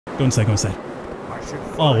Go inside, go inside.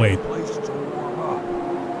 Oh, wait.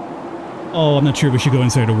 Oh, I'm not sure if we should go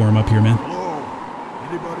inside to warm up here, man.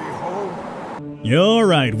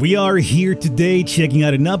 Alright, we are here today checking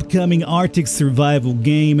out an upcoming Arctic survival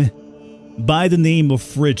game by the name of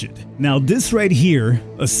Frigid. Now this right here,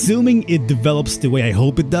 assuming it develops the way I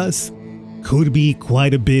hope it does, could be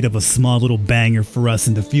quite a bit of a small little banger for us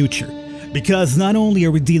in the future. Because not only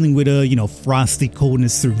are we dealing with a, frosty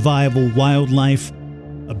coldness, survival, wildlife,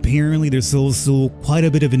 apparently there's also quite a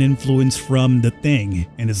bit of an influence from The Thing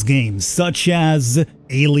in this game, such as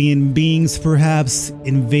alien beings perhaps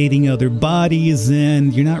invading other bodies,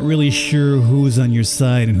 and you're not really sure who's on your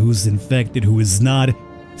side and who's infected, who is not.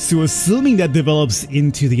 So assuming that develops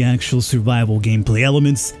into the actual survival gameplay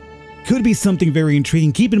elements, could be something very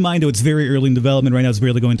intriguing. Keep in mind though, it's very early in development right now. It's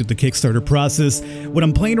barely going through the Kickstarter process. What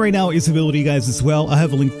I'm playing right now is available to you guys as well. I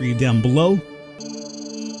have a link for you down below.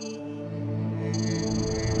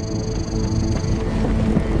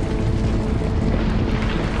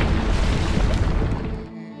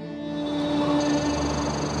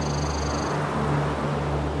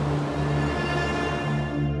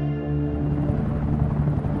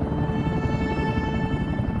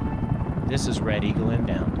 This is Red Eagle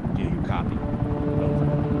inbound. Do you copy? Over.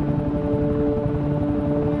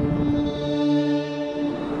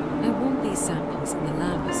 I want these samples in the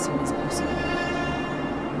lab as soon as possible.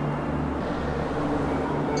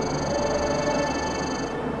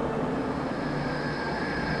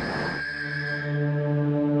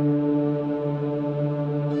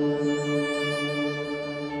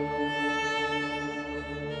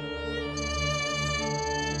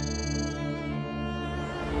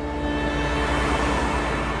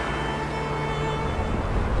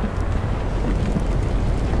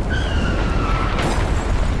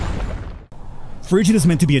 Frigid is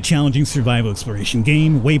meant to be a challenging survival exploration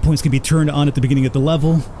game. Waypoints can be turned on at the beginning of the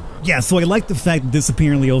level. Yeah, so I like the fact that this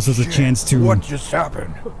apparently also has a chance to... What just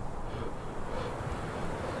happened?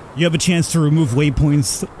 You have a chance to remove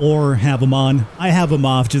waypoints or have them on. I have them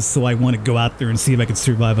off just so I want to go out there and see if I can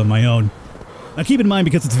survive on my own. Now keep in mind,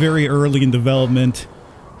 because it's very early in development,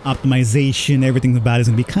 optimization, everything about it is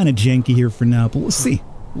going to be kind of janky here for now, but we'll see.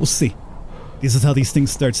 We'll see. This is how these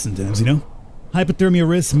things start sometimes, Hypothermia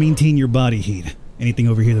risk, maintain your body heat. Anything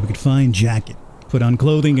over here that we could find? Jacket. Put on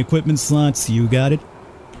clothing, equipment slots, you got it.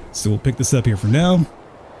 So we'll pick this up here for now.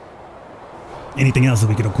 Anything else that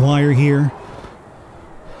we could acquire here?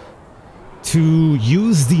 To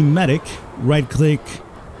use the medic, right click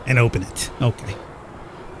and open it. Okay.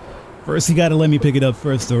 First you gotta let me pick it up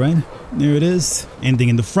first, alright? There it is. Anything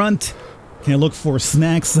in the front? Can I look for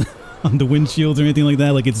snacks on the windshields or anything like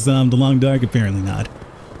that? Like it's the long dark? Apparently not.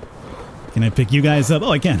 Can I pick you guys up?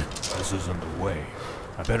 Oh, I can. This isn't the way.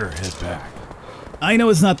 I better head back. I know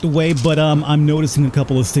it's not the way, but I'm noticing a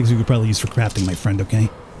couple of sticks we could probably use for crafting, my friend, okay?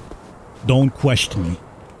 Don't question me.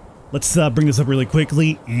 Let's bring this up really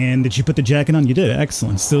quickly. And did you put the jacket on? You did.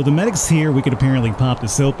 Excellent. So the medic's here. We could apparently pop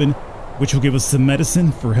this open, which will give us some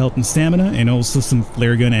medicine for health and stamina, and also some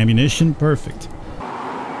flare gun ammunition. Perfect.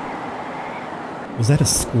 Was that a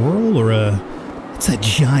squirrel or a... It's a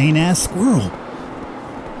giant-ass squirrel.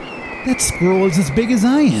 That squirrel is as big as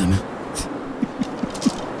I am.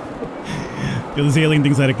 This alien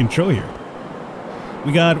thing's out of control here.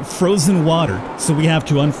 We got frozen water, so we have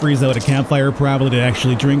to unfreeze out a campfire probably to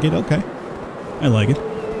actually drink it. Okay. I like it.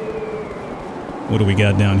 What do we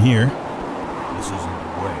got down here? This isn't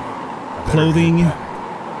the way. Clothing.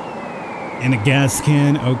 And a gas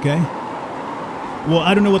can. Okay. Well,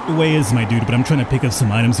 I don't know what the way is, my dude, but I'm trying to pick up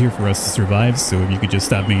some items here for us to survive, so if you could just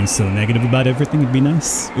stop being so negative about everything, it'd be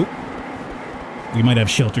nice. Oop. We might have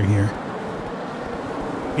shelter here.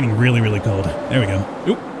 Getting really, really cold. There we go.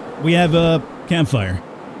 Oop. We have a campfire.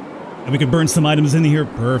 And we could burn some items in here.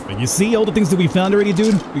 Perfect. You see all the things that we found already,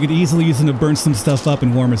 dude? We could easily use them to burn some stuff up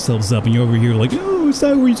and warm ourselves up. And you're over here like, oh, is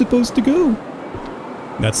that where you're supposed to go?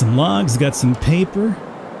 Got some logs, got some paper.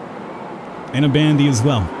 And a bandy as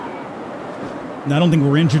well. Now, I don't think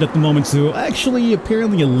we're injured at the moment, so actually,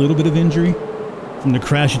 apparently a little bit of injury from the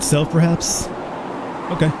crash itself, perhaps.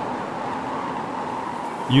 Okay.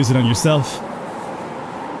 Use it on yourself.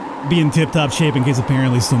 Be in tip-top shape in case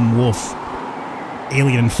apparently some wolf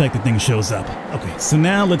alien infected thing shows up. Okay, so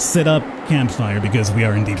now let's set up campfire because we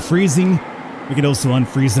are indeed freezing. We could also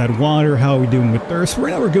unfreeze that water. How are we doing with thirst?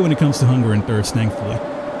 Right now we're good when it comes to hunger and thirst, thankfully.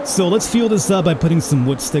 So let's fuel this up by putting some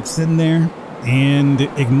wood sticks in there and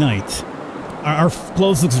ignite. Our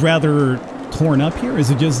clothes looks rather torn up here.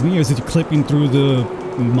 Is it just me or is it clipping through the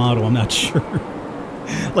model? I'm not sure.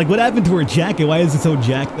 Like, what happened to her jacket? Why is it so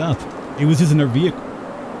jacked up? It was just in her vehicle.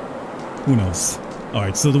 Who knows?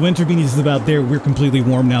 Alright, so the winter beanies is about there. We're completely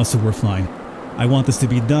warm now, so we're fine. I want this to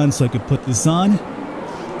be done so I could put this on.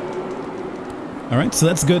 Alright, so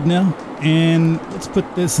that's good now. And let's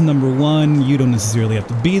put this in number 1. You don't necessarily have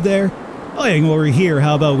to be there. Oh yeah, while we're here,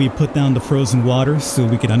 how about we put down the frozen water so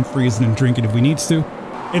we can unfreeze it and drink it if we need to.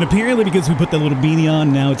 And apparently because we put that little beanie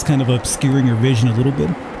on, now it's kind of obscuring your vision a little bit.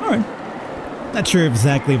 Alright. Not sure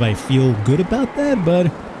exactly if I feel good about that, but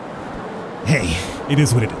hey, it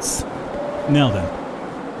is what it is. Now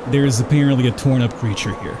then, there's apparently a torn up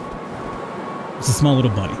creature here. It's a small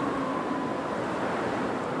little bunny.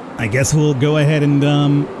 I guess we'll go ahead and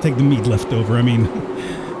take the meat left over. I mean,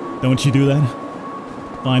 don't you do that?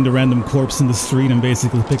 Find a random corpse in the street and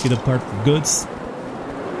basically pick it apart for goods.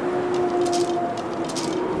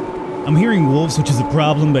 I'm hearing wolves, which is a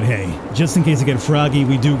problem, but hey, just in case I get froggy,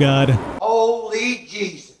 we do got... Holy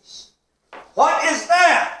Jesus. What is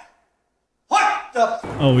that? What the...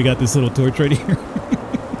 Oh, we got this little torch right here.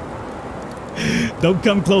 Don't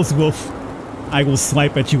come close, wolf. I will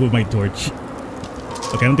swipe at you with my torch.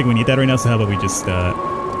 Okay, I don't think we need that right now, so how about we just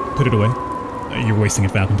put it away? You're wasting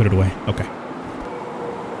it, Falcon. Put it away. Okay.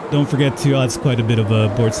 Don't forget to... Oh, it's quite a bit of a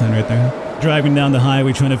board sign right there. Driving down the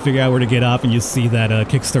highway trying to figure out where to get off, and you see that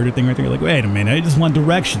Kickstarter thing right there. You're like, wait a minute, I just want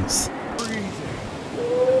directions.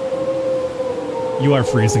 You are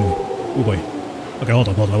freezing. Oh boy. Okay, hold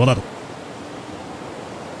on.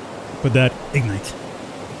 Put that ignite.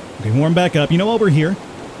 Okay, warm back up. You know what, we're here.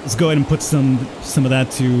 Let's go ahead and put some of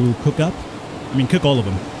that to cook up. I mean, cook all of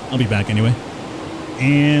them. I'll be back anyway.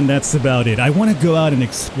 And that's about it. I want to go out and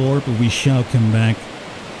explore, but we shall come back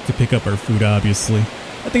to pick up our food, obviously.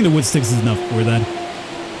 I think the wood sticks is enough for that.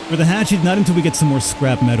 For the hatchet, not until we get some more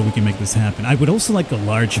scrap metal we can make this happen. I would also like a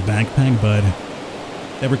large backpack, but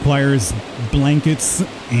that requires blankets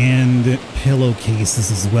and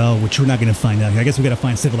pillowcases as well, which we're not going to find out here. I guess we got to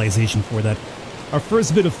find civilization for that. Our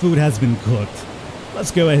first bit of food has been cooked.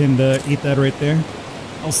 Let's go ahead and eat that right there.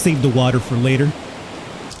 I'll save the water for later.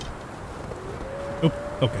 Oh,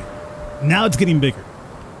 okay. Now it's getting bigger.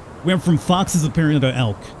 We went from foxes apparently to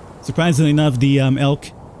elk. Surprisingly enough, the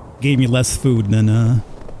elk gave me less food than a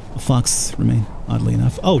fox remained, oddly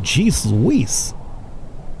enough. Oh, jeez Louise.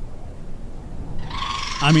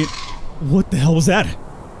 I mean, what the hell was that?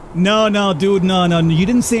 No, dude, no. You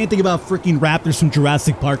didn't say anything about freaking raptors from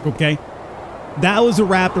Jurassic Park, okay? That was a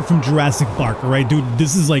raptor from Jurassic Park, alright, dude?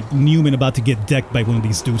 This is like Newman about to get decked by one of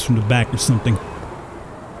these dudes from the back or something.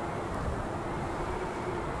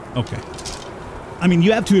 Okay. I mean,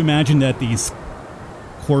 you have to imagine that these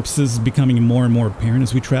corpses becoming more and more apparent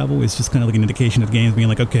as we travel is just kind of like an indication of the games being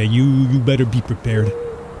like, okay, you better be prepared.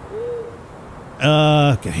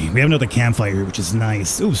 Okay, we have another campfire, which is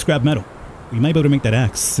nice. Ooh, scrap metal. We might be able to make that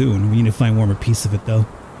axe soon. We need to find one more piece of it, though.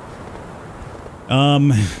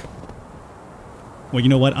 Well, you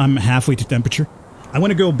know what? I'm halfway to temperature. I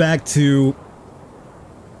want to go back to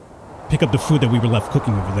pick up the food that we were left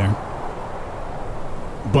cooking over there.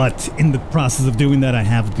 But in the process of doing that, I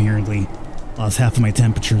have apparently lost half of my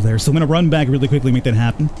temperature there. So I'm going to run back really quickly, make that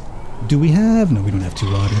happen. Do we have? No, we don't have 2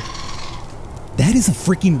 water. That is a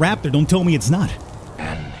freaking raptor. Don't tell me it's not.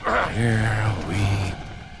 And here we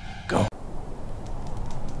go.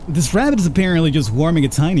 This rabbit is apparently just warming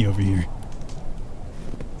its hiney over here.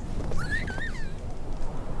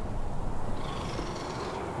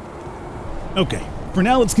 Okay, for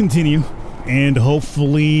now let's continue. And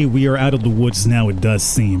hopefully we are out of the woods now, it does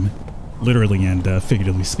seem. Literally and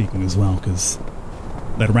figuratively speaking as well, because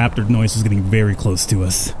that raptor noise is getting very close to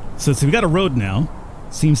us. So we got a road now.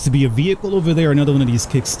 Seems to be a vehicle over there, another one of these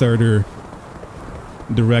Kickstarter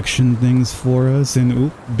direction things for us. And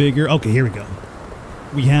oop, bigger. Okay, here we go.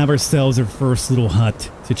 We have ourselves our first little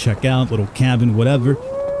hut to check out, little cabin, whatever.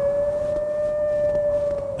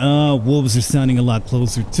 Wolves are sounding a lot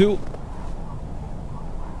closer too.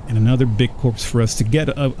 And another big corpse for us to get,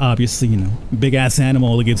 obviously, you know, big ass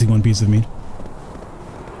animal only gives you 1 piece of meat.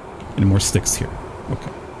 And more sticks here.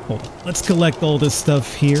 Okay, hold on. Let's collect all this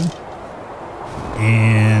stuff here.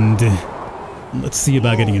 And let's see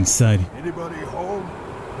about getting inside. Anybody home?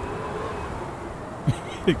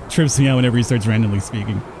 It trips me out whenever he starts randomly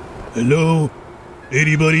speaking. Hello?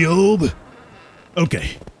 Anybody home?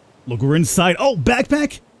 Okay. Look, we're inside. Oh,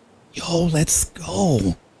 backpack? Yo, let's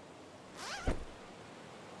go.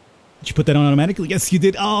 Did you put that on automatically? Yes, you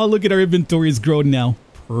did. Oh, look at our inventory is grown now.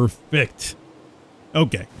 Perfect.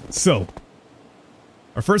 Okay, so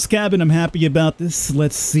our first cabin, I'm happy about this.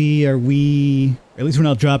 Let's see, are we... At least we're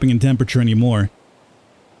not dropping in temperature anymore.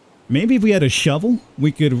 Maybe if we had a shovel,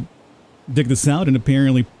 we could dig this out and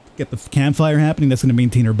apparently get the campfire happening. That's going to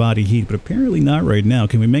maintain our body heat, but apparently not right now.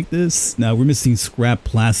 Can we make this? No, we're missing scrap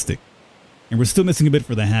plastic. And we're still missing a bit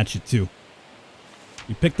for the hatchet, too.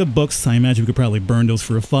 We picked up books. I imagine we could probably burn those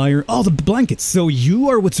for a fire. Oh, the blankets. So you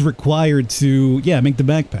are what's required to, yeah, make the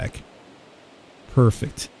backpack.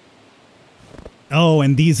 Perfect. Oh,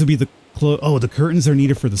 and these would be the oh, the curtains are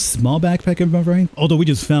needed for the small backpack, if I'm right? Although we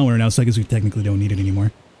just found one now, so I guess we technically don't need it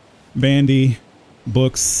anymore. Bandy,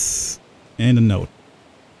 books, and a note.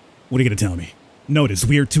 What are you going to tell me? Notice,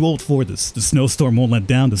 we are too old for this. The snowstorm won't let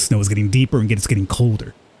down, the snow is getting deeper, and it's getting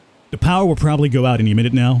colder. The power will probably go out any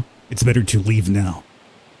minute now. It's better to leave now.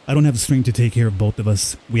 I don't have the strength to take care of both of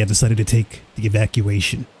us. We have decided to take the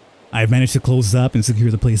evacuation. I have managed to close up and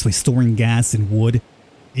secure the place by storing gas and wood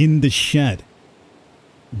in the shed.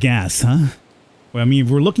 Gas, huh? Well, I mean,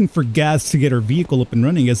 if we're looking for gas to get our vehicle up and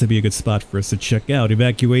running, I guess that'd be a good spot for us to check out.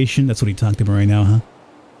 Evacuation, that's what he talked about right now, huh?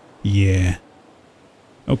 Yeah.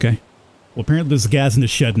 Okay. Well, apparently there's gas in the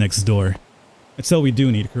shed next door. That's all we do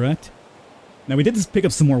need, correct? Now, we did just pick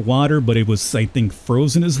up some more water, but it was, I think,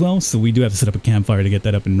 frozen as well, so we do have to set up a campfire to get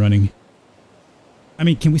that up and running. I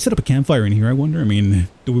mean, can we set up a campfire in here, I wonder? I mean,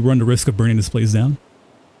 do we run the risk of burning this place down?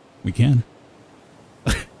 We can.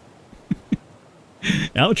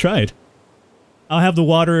 I'll try it. I'll have the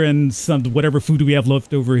water and some whatever food we have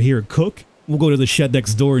left over here cook. We'll go to the shed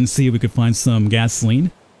next door and see if we could find some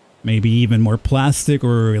gasoline. Maybe even more plastic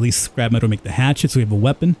or at least scrap metal to make the hatchet so we have a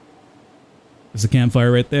weapon. There's a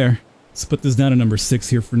campfire right there. Let's put this down to number 6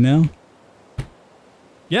 here for now.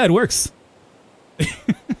 Yeah, it works.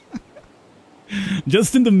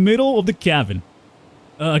 Just in the middle of the cabin.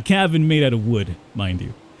 A cabin made out of wood, mind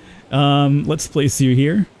you. Let's place you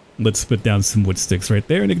here. Let's put down some wood sticks right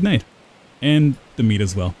there and ignite. And the meat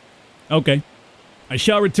as well. Okay. I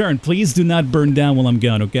shall return. Please do not burn down while I'm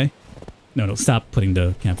gone, okay? No, stop putting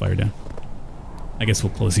the campfire down. I guess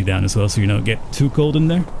we'll close you down as well so you don't get too cold in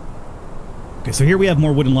there. Okay, so here we have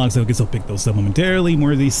more wooden logs. I guess I'll pick those up momentarily.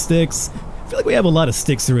 More of these sticks. I feel like we have a lot of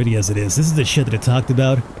sticks already as it is. This is the shed that I talked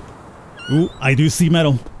about. Ooh, I do see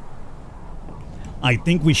metal. I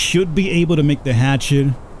think we should be able to make the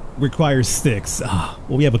hatchet. Requires sticks. Ah,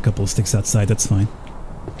 well, we have a couple of sticks outside. That's fine.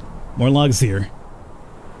 More logs here.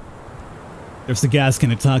 There's the gas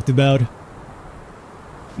can I talked about.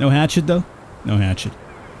 No hatchet, though? No hatchet.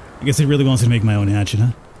 I guess he really wants me to make my own hatchet,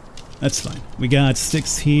 huh? That's fine. We got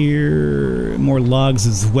sticks here. More logs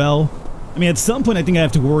as well. I mean, at some point, I think I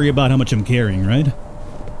have to worry about how much I'm carrying, right?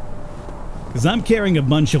 Because I'm carrying a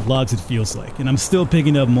bunch of logs, it feels like. And I'm still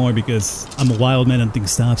picking up more because I'm a wild man and nothing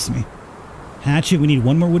stops me. Hatchet, we need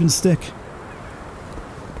one more wooden stick.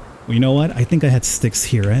 Well, you know what? I think I had sticks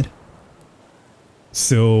here, right?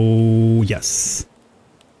 So, yes.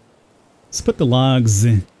 Let's put the logs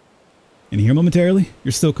in here momentarily.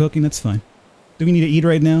 You're still cooking, that's fine. Do we need to eat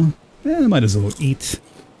right now? Might as well eat.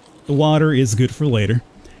 The water is good for later.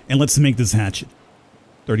 And let's make this hatchet.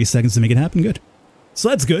 30 seconds to make it happen, good. So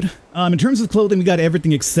that's good. In terms of clothing, we got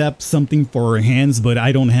everything except something for our hands, but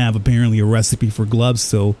I don't have apparently a recipe for gloves,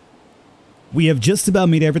 so we have just about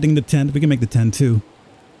made everything in the tent. We can make the tent too.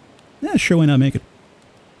 Yeah, sure, why not make it?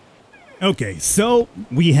 Okay, so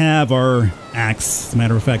we have our axe. As a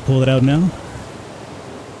matter of fact, pull it out now.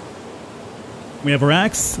 We have our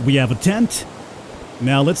axe. We have a tent.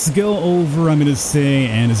 Now let's go over, I'm going to say,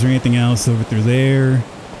 and is there anything else over through there?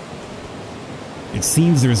 It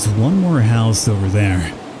seems there's one more house over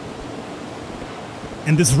there.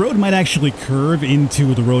 And this road might actually curve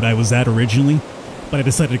into the road I was at originally, but I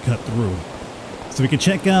decided to cut through. So we can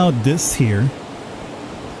check out this here.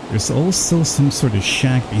 There's also some sort of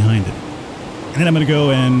shack behind it. And then I'm going to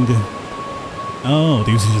go and... Oh,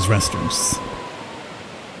 these are just restrooms.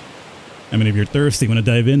 I mean, if you're thirsty, you want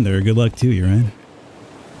to dive in there, good luck to you, right?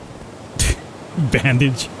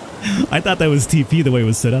 Bandage. I thought that was TP the way it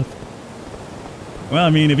was set up. Well, I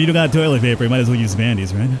mean, if you don't got toilet paper, you might as well use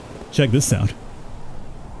bandies, right? Check this out.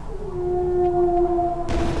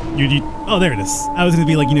 Oh, there it is. I was going to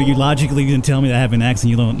be like, you know, you logically didn't tell me that I have an axe and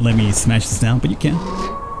you don't let me smash this down, but you can.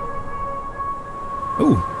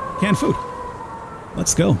 Ooh, canned food.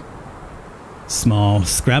 Let's go. Small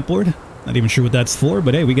scrap board. Not even sure what that's for,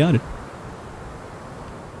 but hey, we got it.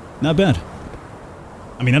 Not bad.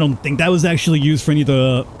 I mean, I don't think that was actually used for any of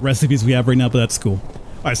the recipes we have right now, but that's cool.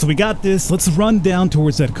 Alright, so we got this. Let's run down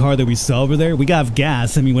towards that car that we saw over there. We got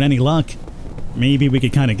gas. I mean, with any luck, maybe we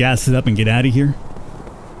could kind of gas it up and get out of here.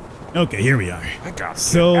 Okay, here we are. I got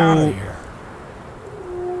to get out of here.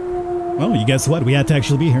 Well, you guess what? We had to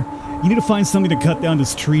actually be here. You need to find something to cut down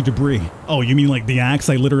this tree debris. Oh, you mean like the axe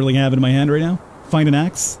I literally have in my hand right now? Find an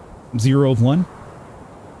axe. 0 of 1.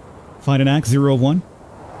 Find an axe. 0 of 1.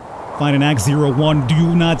 Find an axe. 0 of 1. Do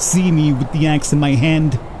you not see me with the axe in my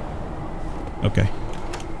hand? Okay.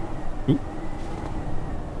 Ooh.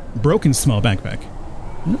 Broken small backpack.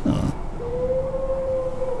 Oh.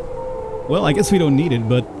 Well, I guess we don't need it,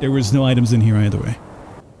 but there was no items in here either way.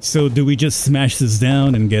 So do we just smash this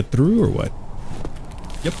down and get through, or what?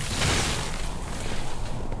 Yep.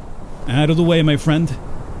 Out of the way, my friend.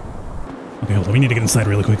 Okay, hold on. We need to get inside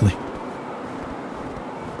really quickly.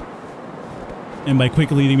 And by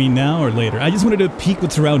quickly, do you mean now or later? I just wanted to peek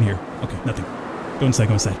what's around here. Okay, nothing. Go inside,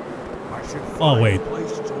 go inside. Oh, wait.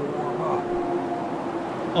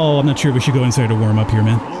 Oh, I'm not sure if we should go inside to warm up here,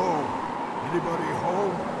 man. Hello? Anybody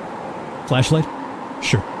home? Flashlight?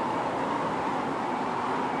 Sure.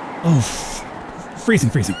 Oh, freezing,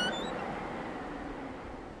 freezing.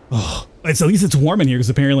 Oh, at least it's warm in here because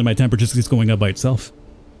apparently my temperature is going up by itself.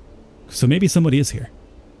 So maybe somebody is here.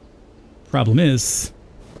 Problem is,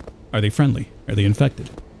 are they friendly? Are they infected?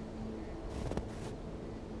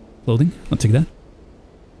 Clothing? I'll take that.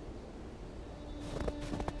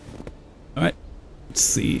 Alright. Let's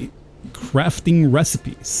see. Crafting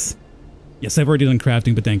recipes. Yes, I've already done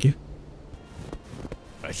crafting, but thank you.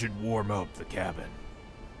 I should warm up the cabin.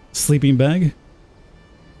 Sleeping bag?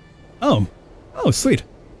 Oh. Oh, sweet.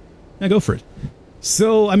 Yeah, go for it.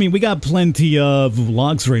 So, I mean, we got plenty of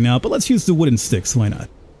logs right now, but let's use the wooden sticks. Why not?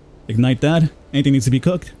 Ignite that. Anything needs to be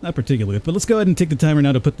cooked? Not particularly, but let's go ahead and take the timer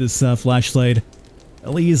now to put this flashlight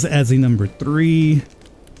at least as a number 3.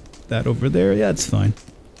 That over there, yeah, it's fine.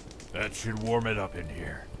 That should warm it up in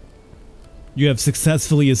here. You have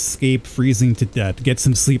successfully escaped freezing to death. Get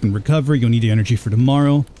some sleep and recover. You'll need the energy for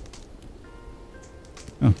tomorrow.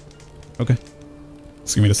 Oh, okay.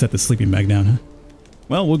 It's going to set the sleeping bag down, huh?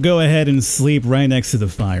 Well, we'll go ahead and sleep right next to the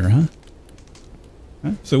fire, huh?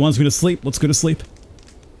 Huh? So it wants me to sleep. Let's go to sleep.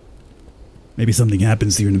 Maybe something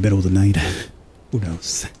happens here in the middle of the night. Who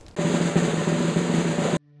knows?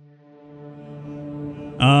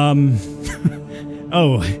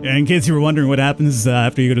 Oh, in case you were wondering what happens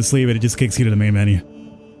after you go to sleep, it just kicks you to the main menu.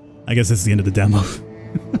 I guess that's the end of the demo.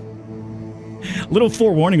 A little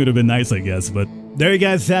forewarning would have been nice, I guess, but there you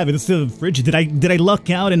guys have it. It's the Frigid. Did I luck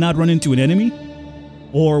out and not run into an enemy?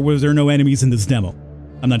 Or was there no enemies in this demo?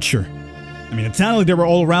 I'm not sure. I mean, it sounded like they were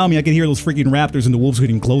all around me. I could hear those freaking raptors and the wolves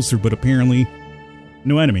getting closer, but apparently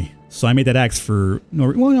no enemy. So I made that axe for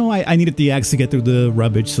no. Well, no, I needed the axe to get through the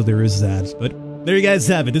rubbish, so there is that. But there you guys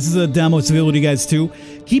have it. This is a demo. It's available to you guys too.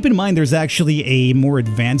 Keep in mind there's actually a more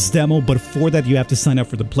advanced demo, but for that you have to sign up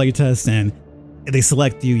for the playtest, and if they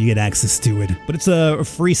select you, you get access to it. But it's a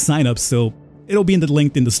free sign up, so it'll be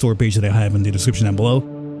linked in the store page that I have in the description down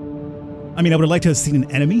below. I mean, I would have liked to have seen an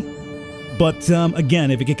enemy, but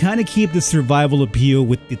again, if it could kind of keep the survival appeal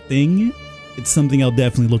with the thing, it's something I'll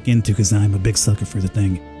definitely look into because I'm a big sucker for the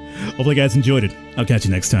thing. Hopefully you guys enjoyed it. I'll catch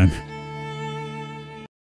you next time.